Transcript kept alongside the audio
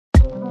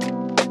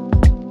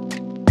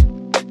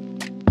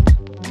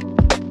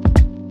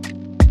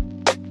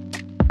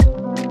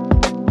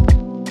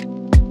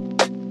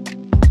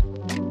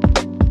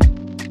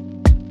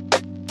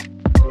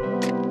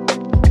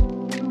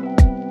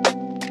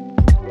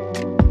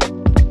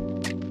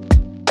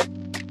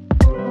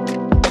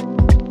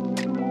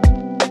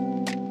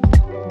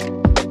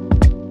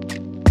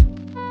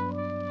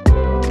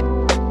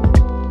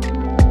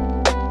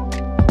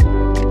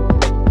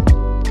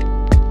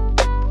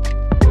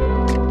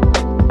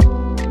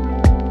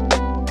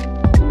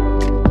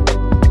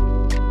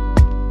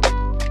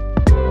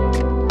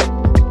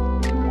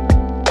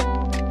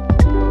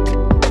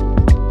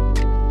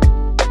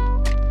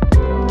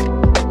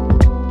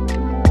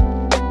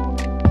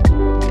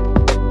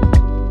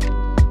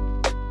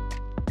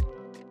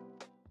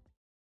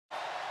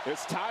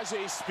It's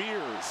Tajay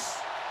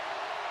Spears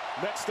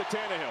next to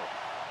Tannehill.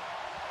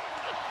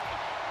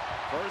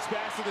 First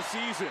pass of the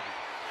season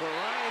for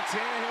Ryan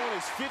Tannehill in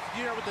his 5th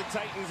year with the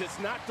Titans. It's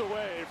knocked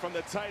away from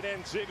the tight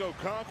end, Jiggo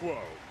Okonkwo.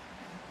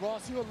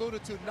 Ross, you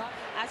alluded to not.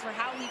 As for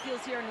how he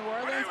feels here in New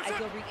Orleans, I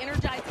feel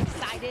re-energized,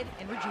 excited,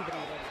 and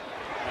rejuvenated.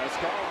 As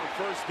Carl on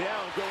first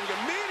down, going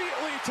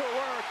immediately to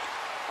work.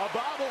 A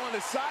bobble on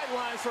the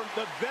sidelines from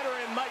the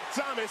veteran Mike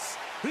Thomas.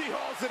 He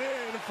hauls it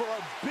in for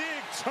a big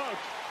chunk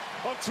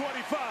of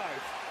 25.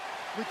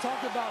 We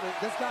talked about it.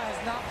 This guy has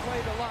not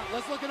played a lot.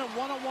 Let's look at him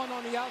one-on-one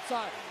on the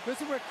outside.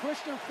 This is where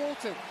Christian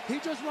Fulton, he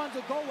just runs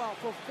a go-out.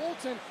 For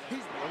Fulton,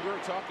 he's... And we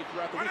were talking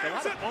throughout the week, a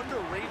lot of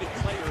underrated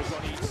players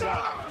on each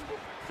side.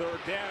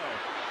 Third down.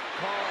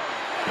 Carr.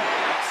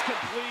 Pass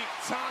complete.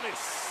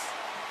 Thomas.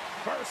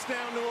 First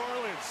down, New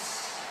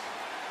Orleans.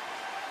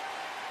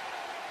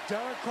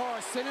 Derek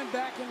Carr sitting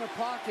back in the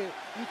pocket.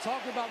 You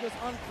talk about this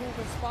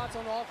unproven spots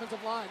on the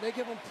offensive line. They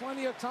give him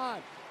plenty of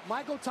time.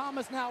 Michael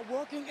Thomas now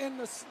working in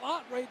the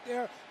slot right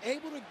there,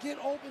 able to get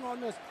open on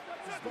this.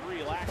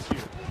 3 last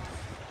year.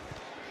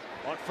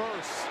 On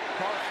first,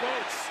 Carr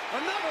floats.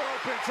 Another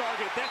open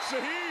target. That's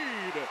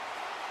Shaheed.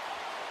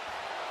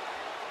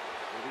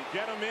 If we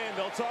get him in,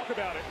 they'll talk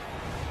about it.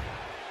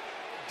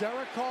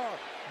 Derek Carr,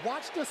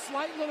 watch the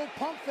slight little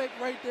pump fake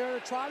right there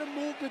to try to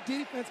move the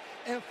defense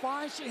and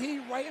find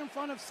Shaheed right in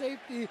front of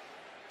safety,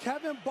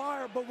 Kevin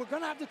Byard. But we're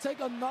going to have to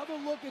take another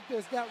look at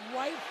this. That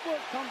right foot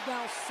comes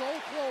down so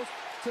close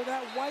to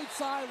that right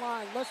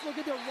sideline. Let's look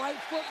at the right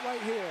foot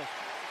right here.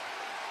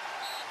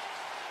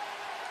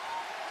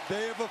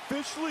 They have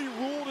officially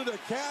ruled it a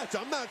catch.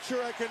 I'm not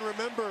sure I can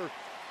remember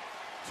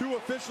 2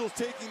 officials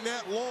taking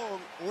that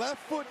long.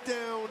 Left foot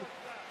down,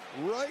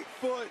 right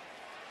foot.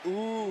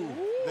 Ooh,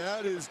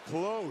 that is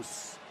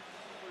close.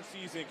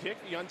 Season kick,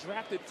 the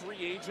undrafted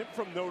free agent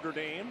from Notre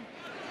Dame.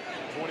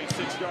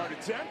 26-yard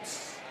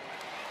attempt.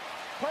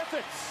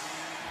 Perfect.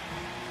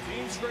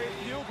 Team straight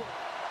field goal.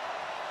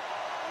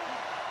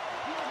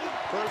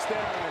 First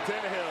down,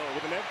 Tannehill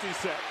with an empty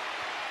set.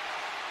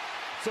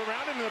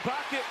 Surrounded in the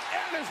pocket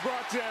and is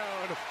brought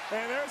down.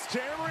 And there's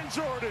Cameron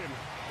Jordan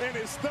in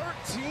his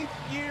 13th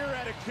year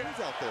at a catch.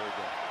 He's out there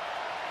again.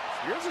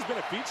 Spears has been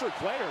a featured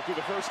player through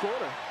the first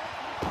quarter.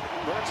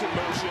 Works in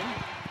motion.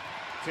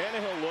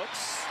 Tannehill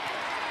looks,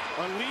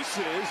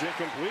 unleashes, and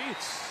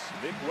completes.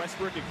 Nick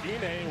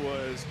Westbrook-Ikhine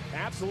was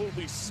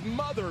absolutely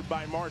smothered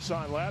by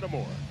Marshawn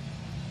Lattimore.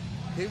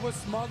 He was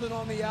smothered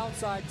on the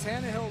outside.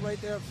 Tannehill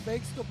right there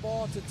fakes the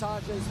ball to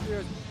Tajay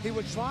Spears. He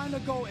was trying to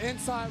go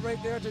inside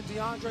right there to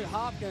DeAndre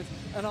Hopkins,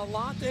 and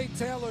Alontae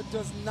Taylor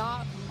does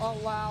not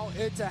allow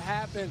it to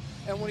happen.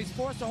 And when he's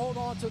forced to hold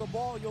on to the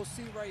ball, you'll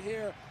see right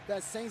here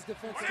that Saints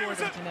defensive Well,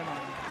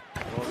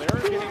 they're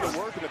getting to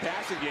work in the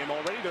passing game.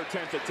 Already their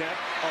 10th attempt.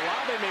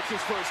 Olave makes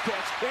his first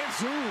catch and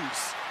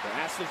zooms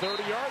past the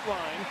 30-yard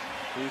line.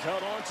 He's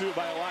held on to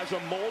by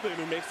Elijah Molden,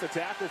 who makes the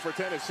tackle for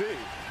Tennessee.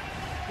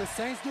 The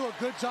Saints do a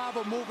good job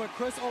of moving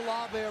Chris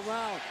Olave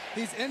around.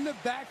 He's in the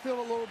backfield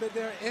a little bit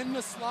there in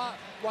the slot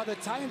while the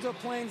Titans are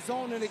playing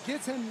zone, and it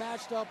gets him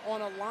matched up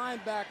on a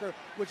linebacker,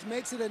 which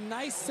makes it a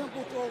nice,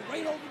 simple throw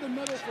right over the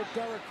middle for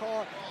Derek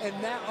Carr,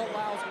 and that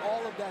allows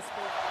all of that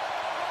space.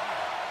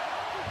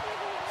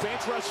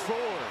 Saints rush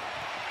forward.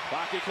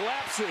 Pocket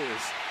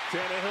collapses.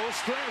 Tannehill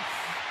strength.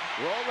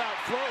 Rollout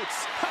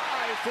floats.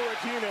 High for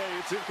Ikhine.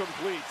 It's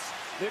incomplete.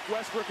 Nick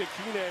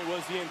Westbrook-Ikhine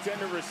was the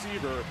intended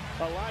receiver.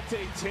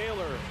 Alontae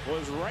Taylor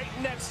was right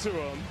next to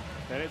him,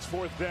 and it's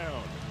 4th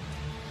down.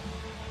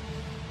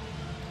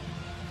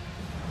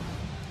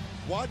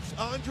 Watch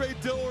Andre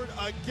Dillard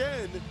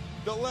again,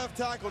 the left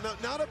tackle. Now,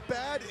 not a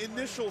bad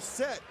initial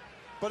set,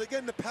 but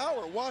again, the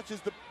power. Watch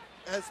as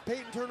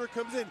Peyton Turner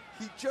comes in,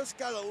 he just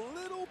got a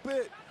little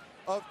bit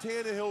of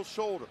Tannehill's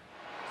shoulder.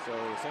 So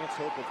the Saints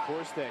hope, of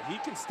course, that he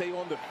can stay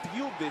on the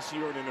field this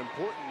year in an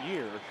important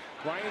year.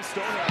 Ryan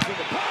Stonehouse in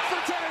the pass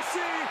for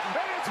Tennessee,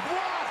 and it's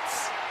blocked.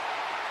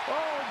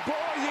 Oh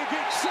boy, you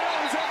get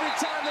chills every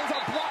time there's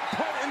a block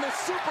punt in the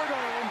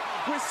Superdome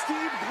with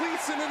Steve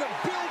Gleason in the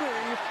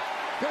building.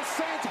 The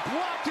Saints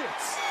block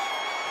it.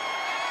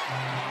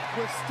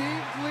 With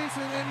Steve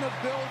Gleason in the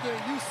building,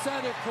 you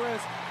said it,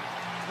 Chris.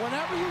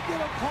 Whenever you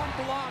get a punt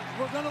block,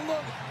 we're going to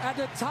look at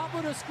the top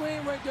of the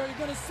screen right there. You're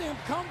going to see him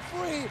come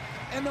free,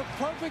 and the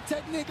perfect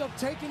technique of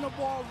taking the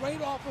ball right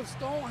off of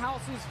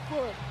Stonehouse's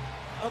foot,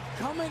 of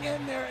coming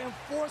in there and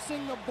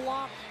forcing the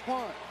block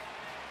punt.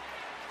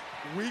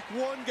 Week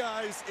 1,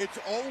 guys, it's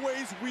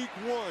always week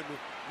 1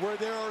 where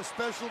there are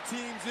special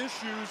teams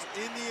issues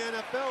in the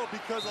NFL,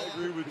 because I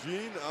agree with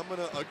Gene. I'm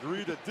going to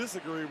agree to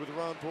disagree with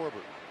Ron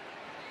Torbert.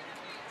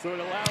 So it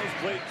allows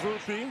Blake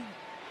Grupe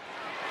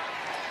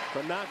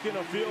to knock in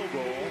a field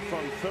goal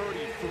from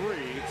 33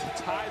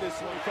 to tie this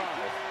 25.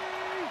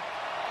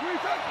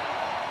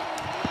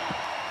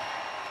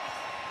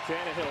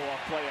 Tannehill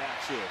off play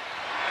action.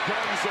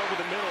 Guns over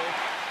the middle.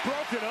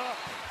 Broken up.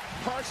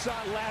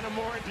 Marshawn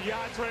Lattimore and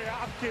DeAndre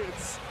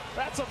Hopkins.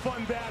 That's a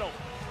fun battle.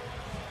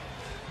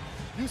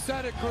 You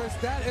said it, Chris.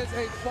 That is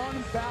a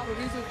fun battle.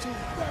 These are two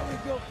very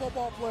good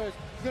football players.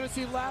 You're going to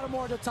see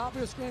Lattimore at the top of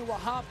your screen with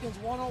Hopkins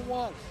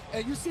one-on-one.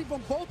 And you see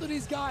from both of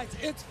these guys,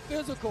 it's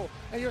physical.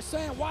 And you're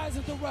saying, why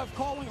isn't the ref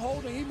calling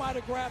holding? He might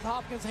have grabbed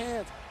Hopkins'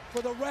 hands.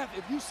 For the ref,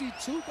 if you see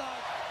two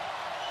guys.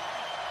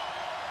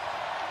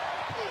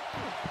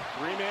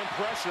 Three-man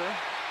pressure.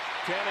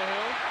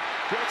 Tannehill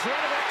gets rid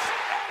of it,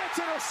 and it's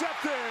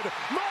intercepted.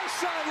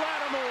 Marshawn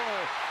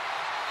Lattimore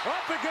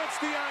up against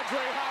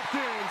DeAndre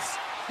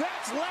Hopkins.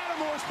 That's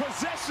Lattimore's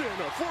possession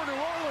for New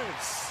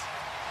Orleans.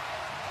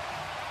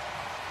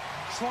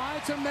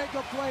 Trying to make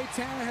a play,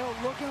 Tannehill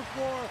looking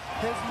for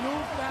his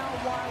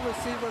newfound wide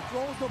receiver,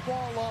 throws the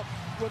ball up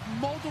with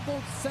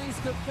multiple Saints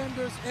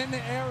defenders in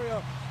the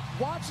area.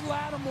 Watch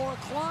Lattimore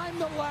climb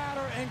the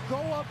ladder and go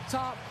up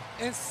top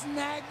and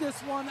snag this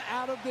one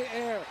out of the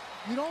air.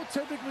 You don't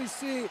typically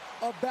see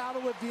a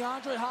battle with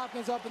DeAndre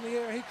Hopkins up in the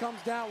air. He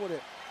comes down with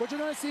it. But you're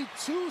going to see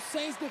two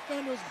Saints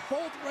defenders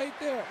both right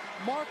there.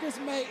 Marcus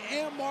May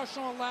and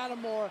Marshawn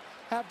Lattimore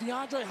have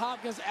DeAndre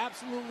Hopkins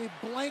absolutely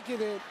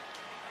blanketed.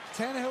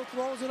 Tannehill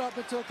throws it up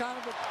into a kind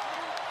of a...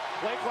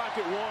 Play clock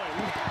at 1.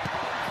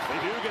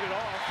 They do get it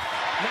off.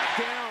 Knocked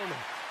down.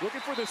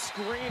 Looking for the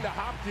screen to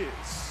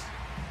Hopkins.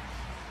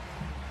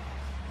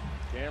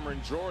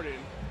 Cameron Jordan.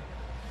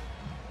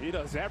 He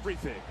does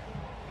everything.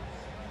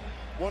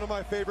 One of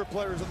my favorite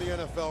players in the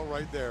NFL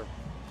right there.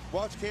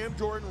 Watch Cam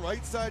Jordan,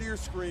 right side of your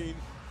screen,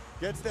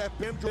 gets that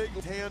big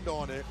hand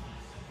on it.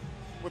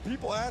 When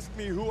people ask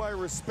me who I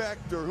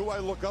respect or who I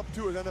look up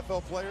to as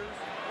NFL players.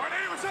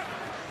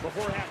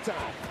 Before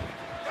halftime.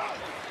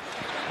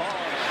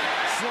 Hard,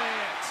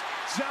 slant,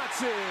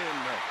 Johnson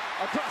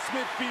across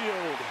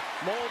midfield.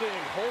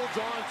 Molding holds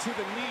on to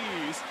the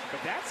knees,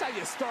 but that's how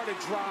you start a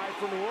drive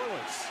for New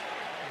Orleans.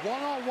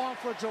 One-on-one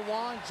for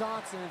Jawan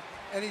Johnson,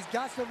 and he's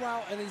got the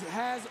route, and he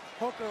has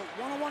Hooker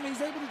one-on-one.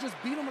 He's able to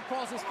just beat him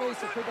across his face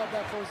to pick up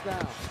that first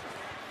down.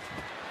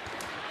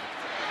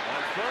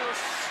 On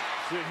first,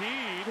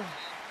 Shaheed,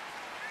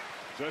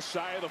 just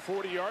shy of the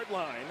 40-yard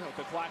line. With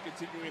the clock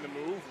continuing to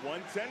move,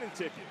 1:10 and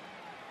ticking.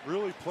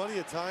 Really plenty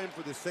of time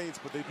for the Saints,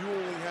 but they do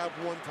only have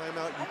one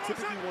timeout. You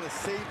typically want to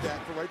save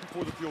that for right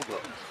before the field goal.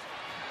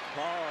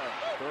 Carr,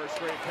 third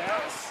straight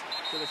pass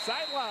to the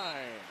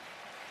sideline.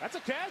 That's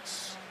a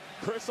catch.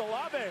 Chris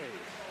Olave.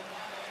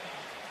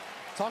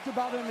 Talked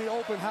about in the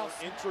open house.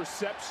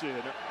 Interception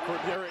for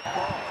Derek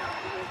Carr.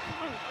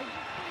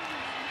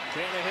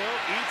 Tannehill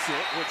eats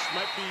it, which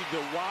might be the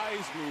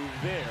wise move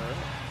there.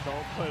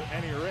 Don't put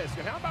any risk.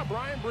 And how about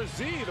Brian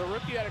Brzee, the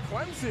rookie out of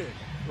Clemson,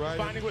 right,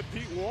 finding with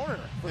Pete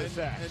Warner for the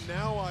sack. And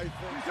now I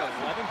think... He's got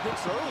 11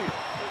 picks earlier.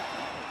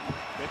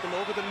 Get them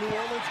over the New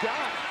Orleans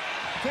guy.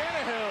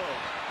 Tannehill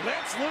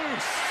lets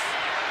loose.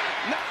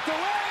 Knocked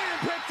away and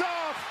picked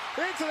off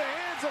into the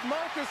hands of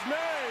Marcus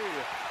May.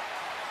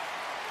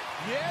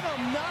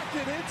 Yedem knocked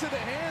it into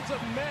the hands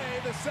of May,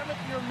 the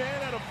 7th-year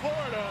man out of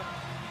Florida.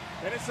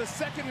 And it's the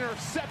second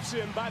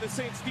interception by the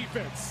Saints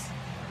defense.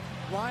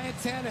 Ryan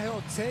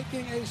Tannehill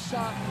taking a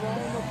shot,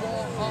 throwing the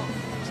ball up,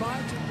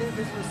 trying to give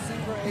his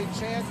receiver a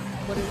chance,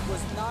 but it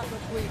was not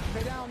complete.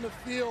 Pay down the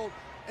field,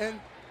 and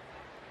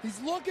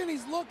he's looking,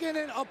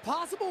 and a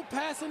possible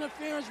pass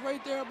interference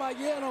right there by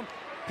Yedem,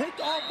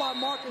 picked off by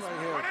Marcus right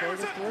here,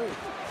 33.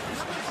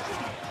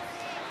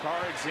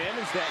 Carr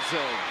examines that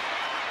zone.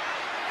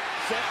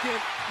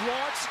 Second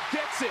launch,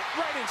 gets it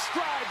right in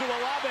stride to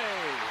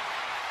Olave.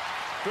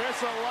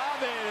 Chris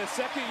Olave, the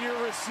second-year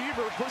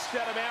receiver, pushed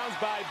out of bounds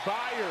by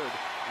Byard.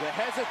 The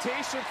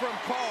hesitation from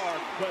Carr,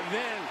 but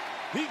then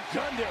he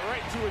gunned it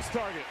right to his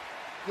target.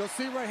 You'll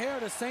see right here,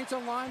 the Saints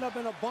are lined up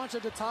in a bunch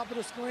at the top of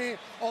the screen.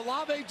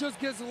 Olave just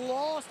gets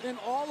lost in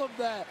all of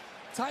that.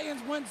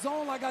 Titans win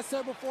zone, like I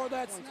said before,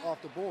 that's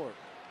off the board.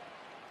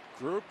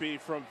 Groupie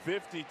from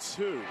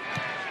 52.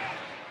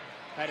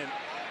 Had an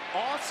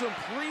awesome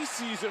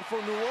preseason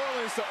for New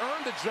Orleans to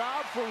earn the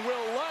job from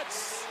Will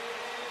Lutz.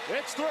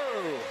 It's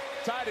through.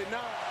 Tied at 9.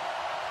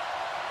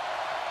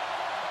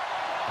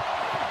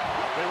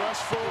 They rush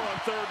 4 on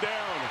third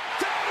down.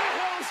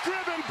 Tannehill's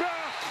driven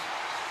back.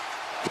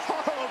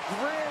 Carl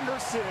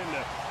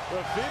Granderson,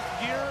 the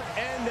 5th-year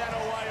end out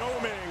of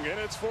Wyoming, and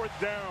it's 4th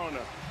down.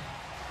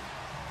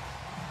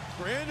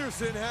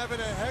 Granderson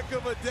having a heck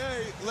of a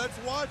day. Let's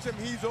watch him.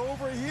 He's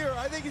over here.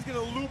 I think he's going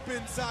to loop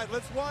inside.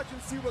 Let's watch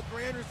and see what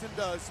Granderson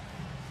does.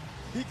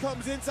 He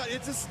comes inside.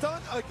 It's a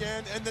stunt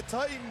again, and the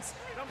Titans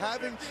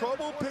having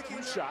trouble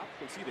picking. Shot.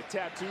 You can see the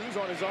tattoos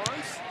on his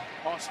arms.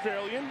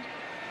 Australian.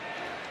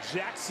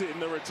 Jackson,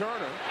 the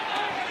returner.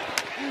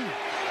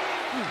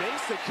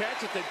 Makes the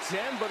catch at the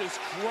 10, but is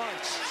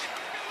crunched.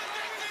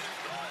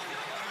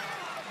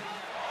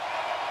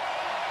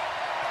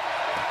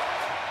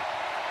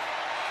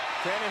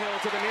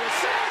 Tannehill to the near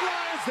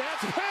sidelines.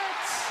 That's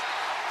picked.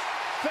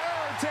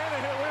 Third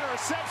Tannehill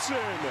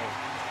interception.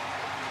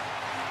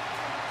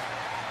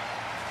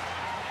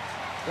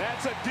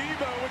 That's a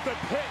Debo with the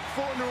pick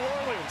for New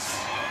Orleans.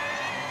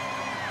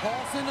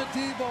 Paulson to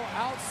Debo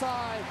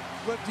outside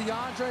with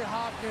DeAndre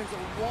Hopkins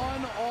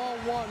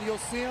one-on-one. You'll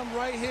see him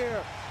right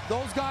here.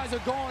 Those guys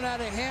are going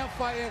at it, hand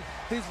fighting.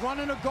 He's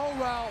running a go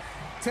route.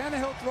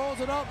 Tannehill throws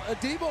it up.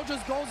 Adebo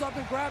just goes up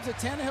and grabs it.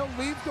 Tannehill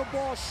leaves the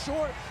ball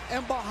short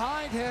and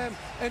behind him,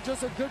 and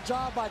just a good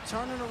job by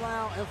turning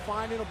around and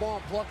finding the ball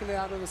and plucking it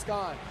out of the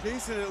sky.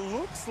 Jason, it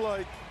looks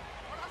like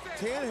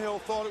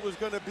Tannehill thought it was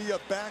going to be a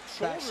back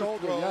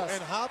shoulder throw, yes.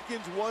 and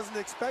Hopkins wasn't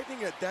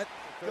expecting it. That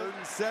 3rd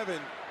and 7.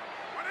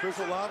 Chris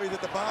Olave's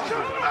at the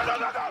bottom.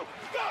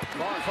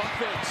 Pump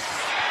fakes.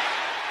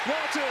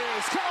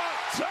 Launches. Caught.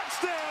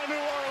 Touchdown, New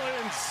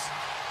Orleans.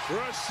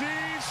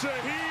 Rashid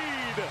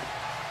Shaheed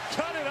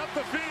cut it up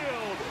the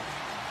field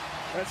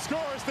and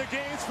scores the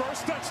game's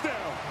first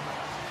touchdown.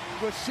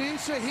 Rashid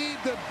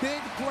Shaheed, the big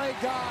play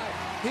guy.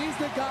 He's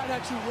the guy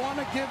that you want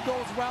to give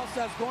those routes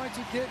that's going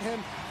to get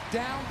him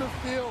down the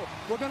field.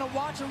 We're going to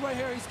watch him right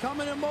here. He's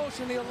coming in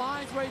motion. The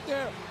line's right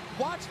there.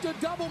 Watch the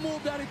double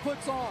move that he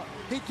puts on.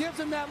 He gives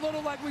him that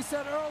little, like we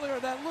said earlier,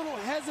 that little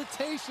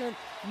hesitation,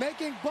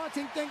 making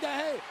Bunting think that,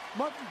 hey,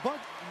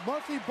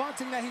 Murphy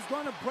Bunting, that he's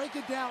going to break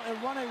it down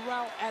and run a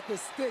route at the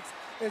sticks.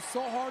 It's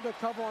so hard to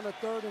cover on a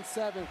 3rd and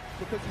 7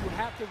 because you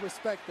have to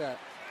respect that.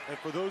 And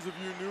for those of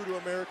you new to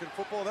American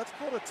football, that's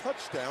called a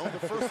touchdown.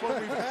 The first one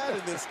we've had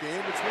in this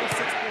game. It's worth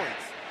 6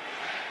 points.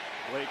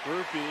 Blake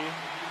Rupi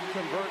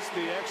converts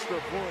the extra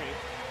point.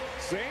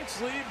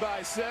 Saints lead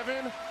by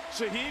 7.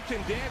 Shaheed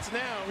can dance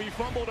now. He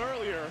fumbled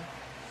earlier,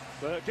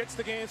 but gets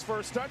the game's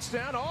first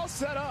touchdown. All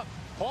set up.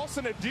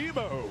 Paulson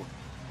Adebo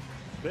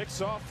picks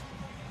off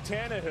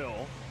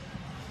Tannehill.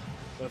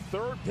 The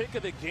 3rd pick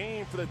of the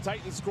game for the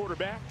Titans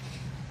quarterback.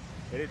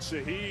 And it's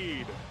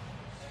Shaheed.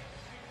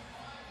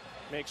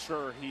 Make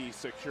sure he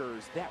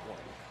secures that one.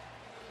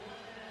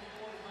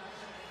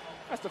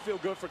 Has to feel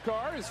good for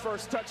Carr. His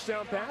first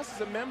touchdown pass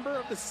as a member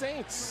of the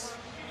Saints.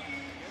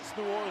 It's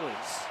New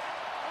Orleans.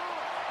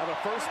 Have a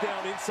first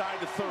down inside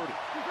the 30.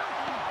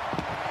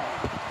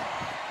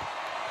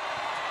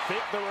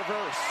 Fake the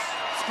reverse.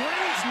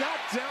 Screens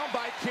knocked down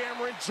by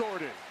Cameron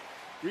Jordan.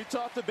 We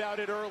talked about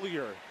it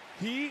earlier.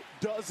 He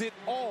does it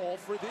all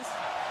for this.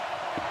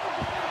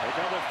 Pick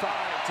number 5,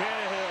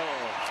 Tannehill.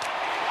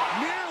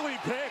 Nearly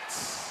picked.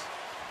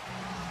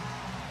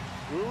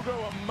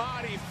 Ugo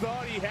Amadi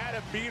thought he had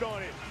a beat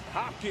on it.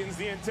 Hopkins,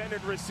 the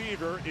intended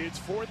receiver. It's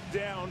 4th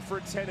down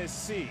for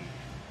Tennessee.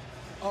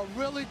 A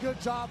really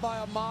good job by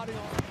Amadi.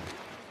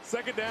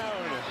 2nd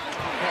down.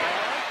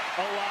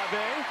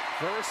 Olave,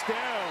 1st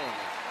down.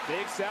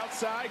 Fakes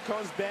outside,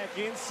 comes back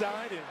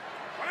inside. And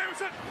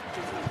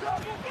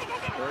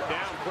 3rd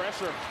down,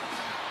 pressure.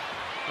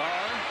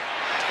 Carr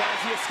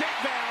finds the escape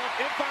valve.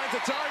 It finds a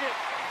target.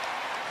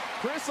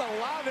 Chris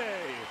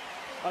Olave.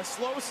 A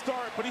slow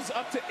start, but he's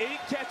up to 8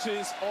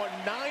 catches on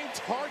 9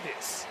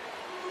 targets.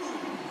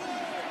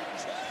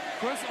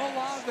 Chris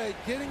Olave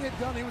getting it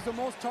done. He was the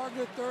most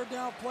targeted 3rd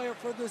down player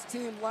for this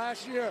team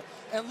last year.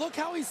 And look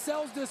how he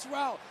sells this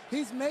route.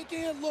 He's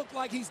making it look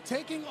like he's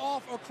taking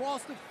off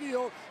across the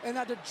field, and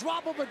at the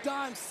drop of a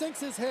dime, sinks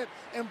his hip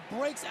and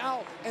breaks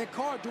out. And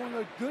Carr doing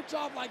a good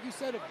job, like you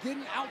said, of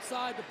getting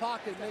outside the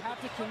pocket. They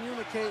have to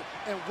communicate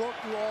and work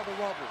through all the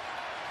rubble.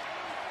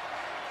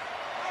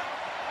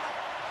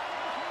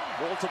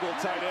 Multiple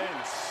tight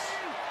ends.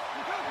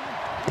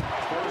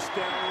 1st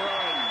down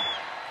run.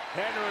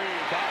 Henry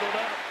bottled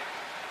up.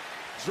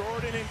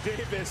 Jordan and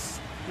Davis.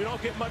 You don't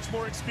get much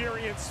more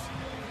experience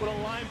with a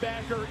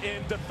linebacker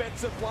and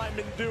defensive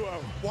lineman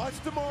duo. Watch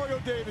Demario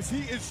Davis.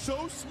 He is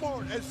so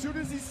smart. As soon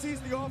as he sees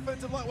the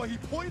offensive line, well, he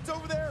points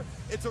over there.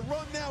 It's a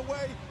run that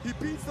way. He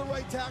beats the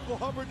right tackle,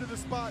 Hubbard to the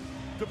spot.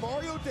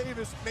 Demario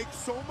Davis makes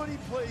so many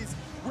plays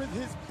with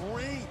his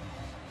brain.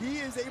 He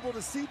is able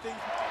to see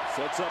things.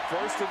 Sets up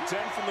 1st and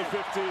 10 from the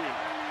 15.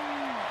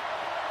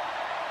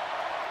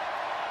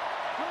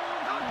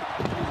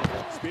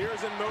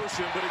 Spears in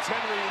motion, but it's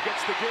Henry who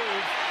gets the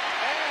give.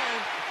 And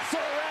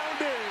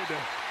surrounded.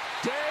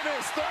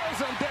 Davis throws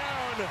him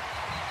down.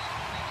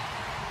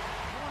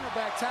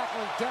 Cornerback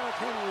tackling Derrick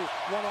Henry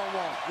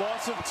one-on-one.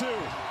 Loss of 2.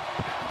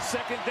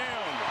 2nd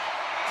down.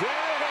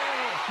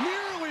 Tannehill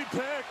nearly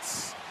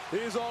picked.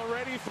 He's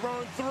already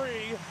thrown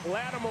 3.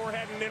 Lattimore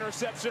had an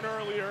interception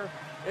earlier.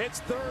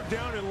 It's 3rd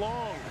down and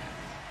long.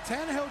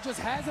 Tannehill just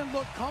hasn't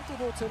looked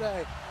comfortable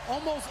today.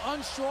 Almost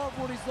unsure of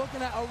what he's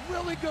looking at. A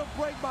really good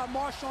break by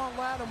Marshawn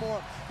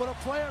Lattimore, but a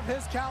player of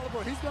his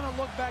caliber, he's going to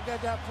look back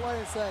at that play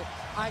and say,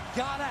 I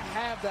gotta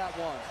have that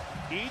one.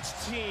 Each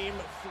team.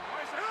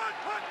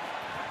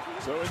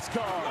 So it's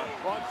Carr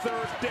on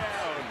 3rd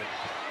down.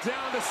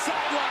 Down the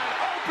sideline,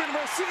 open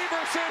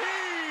receiver,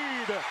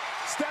 Shaheed.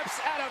 Steps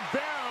out of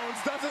bounds,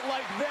 doesn't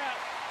like that,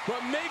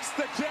 but makes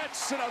the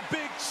catch and a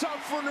big chunk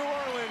for New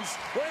Orleans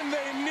when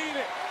they need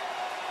it.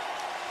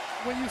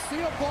 When you see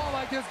a ball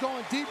like this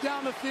going deep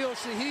down the field,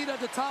 Shaheed at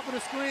the top of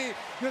the screen,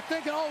 you're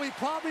thinking, oh, he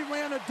probably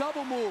ran a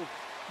double move.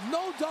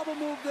 No double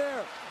move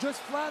there. Just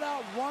flat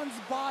out runs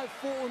by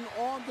Fulton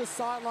on the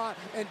sideline,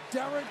 and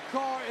Derek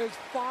Carr is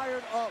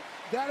fired up.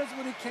 That is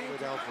when he came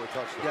down for a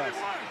touchdown. Yes.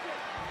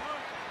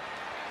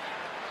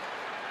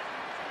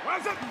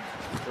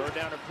 3rd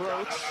down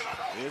approach.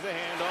 Here's a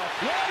handoff.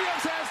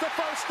 Williams has the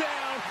first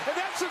down, and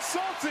that's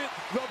insulted.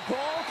 The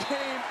ball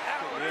came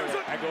out.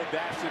 I go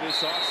back to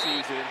this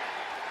offseason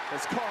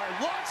as Carr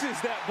launches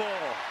that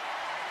ball.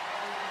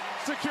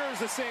 Secures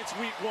the Saints'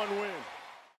 Week 1 win.